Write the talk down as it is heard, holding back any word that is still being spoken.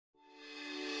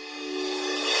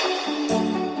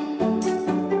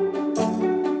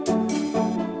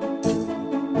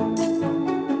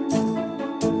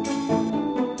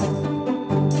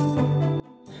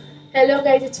Hello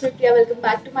guys, it's Priya. Welcome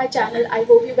back to my channel. I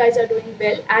hope you guys are doing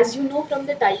well. As you know from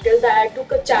the title that I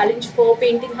took a challenge for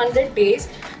painting 100 days.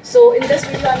 So in this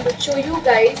video I'm going to show you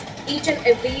guys each and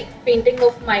every painting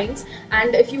of mine.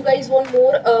 And if you guys want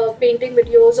more painting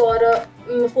videos or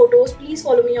photos, please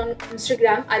follow me on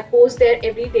Instagram. I post there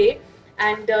every day.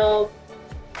 And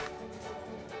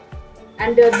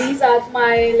these are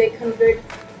my like 100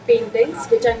 paintings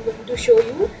which I'm going to show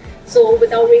you. So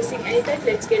without wasting any time,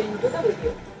 let's get into the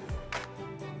video.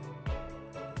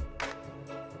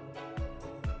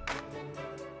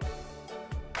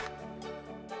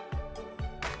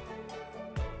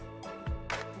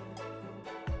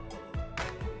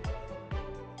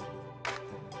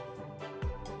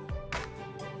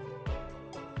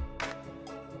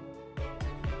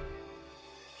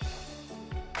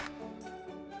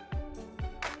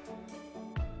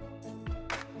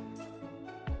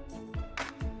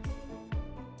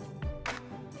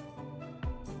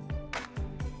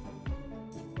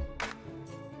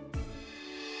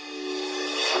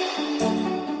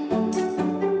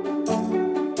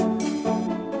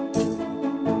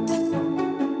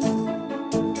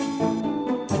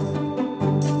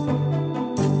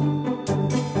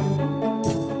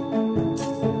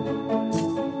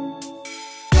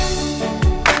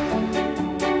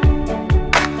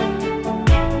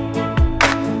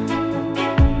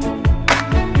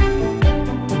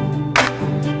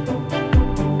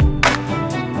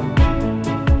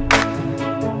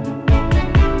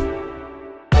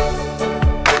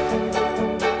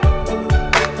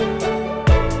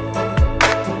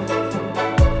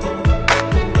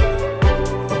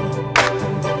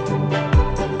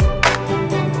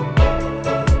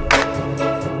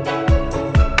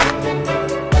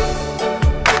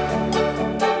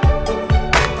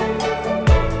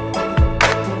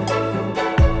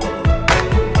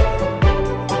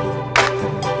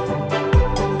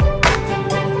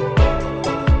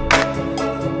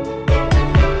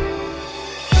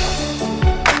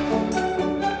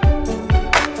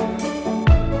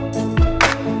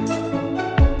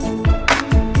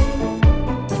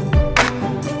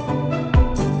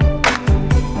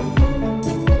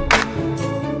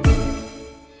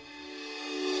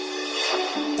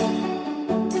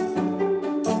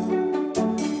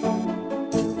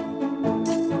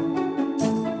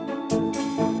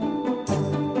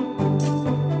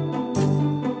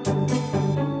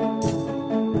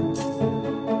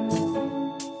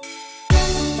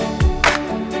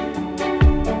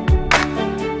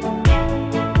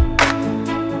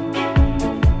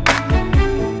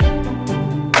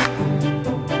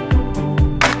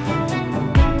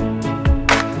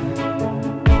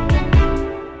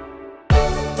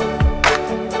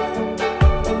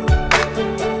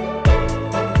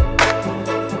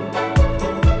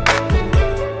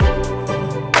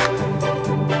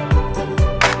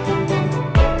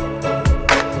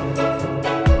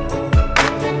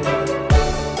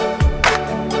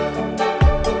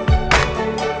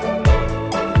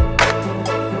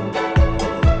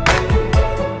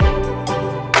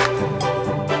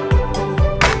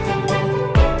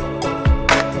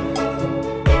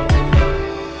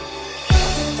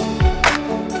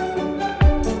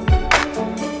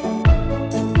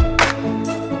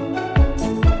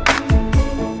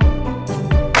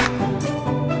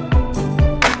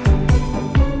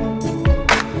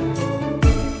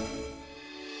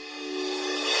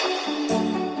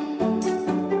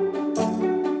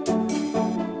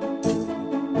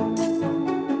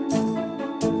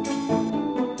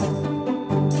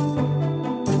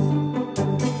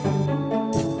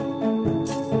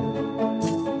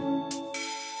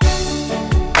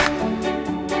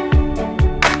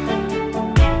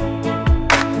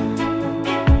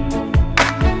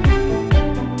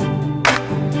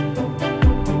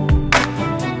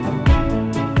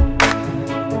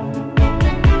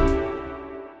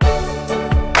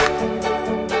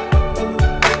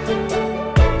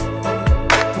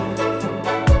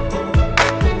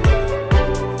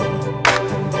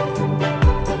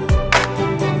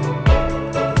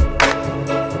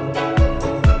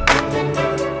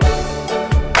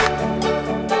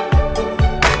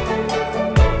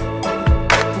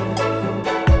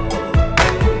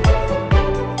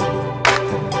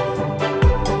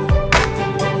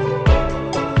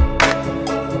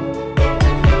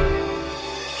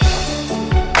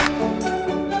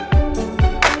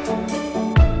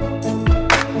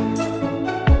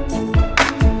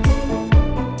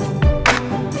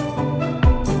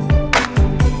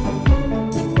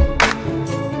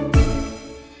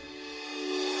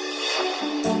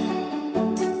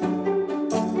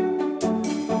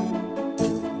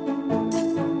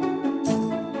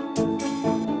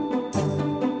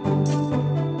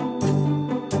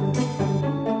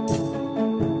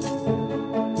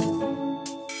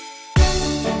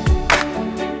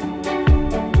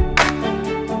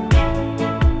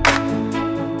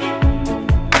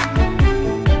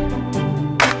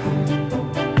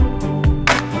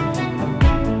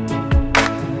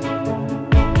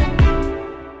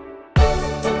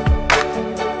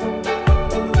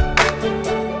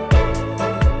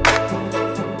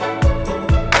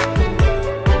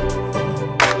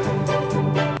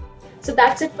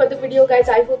 guys,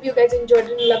 I hope you guys enjoyed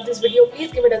and loved this video.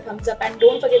 Please give it a thumbs up and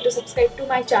don't forget to subscribe to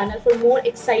my channel for more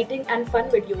exciting and fun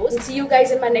videos. And see you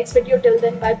guys in my next video. Till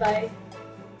then, bye bye.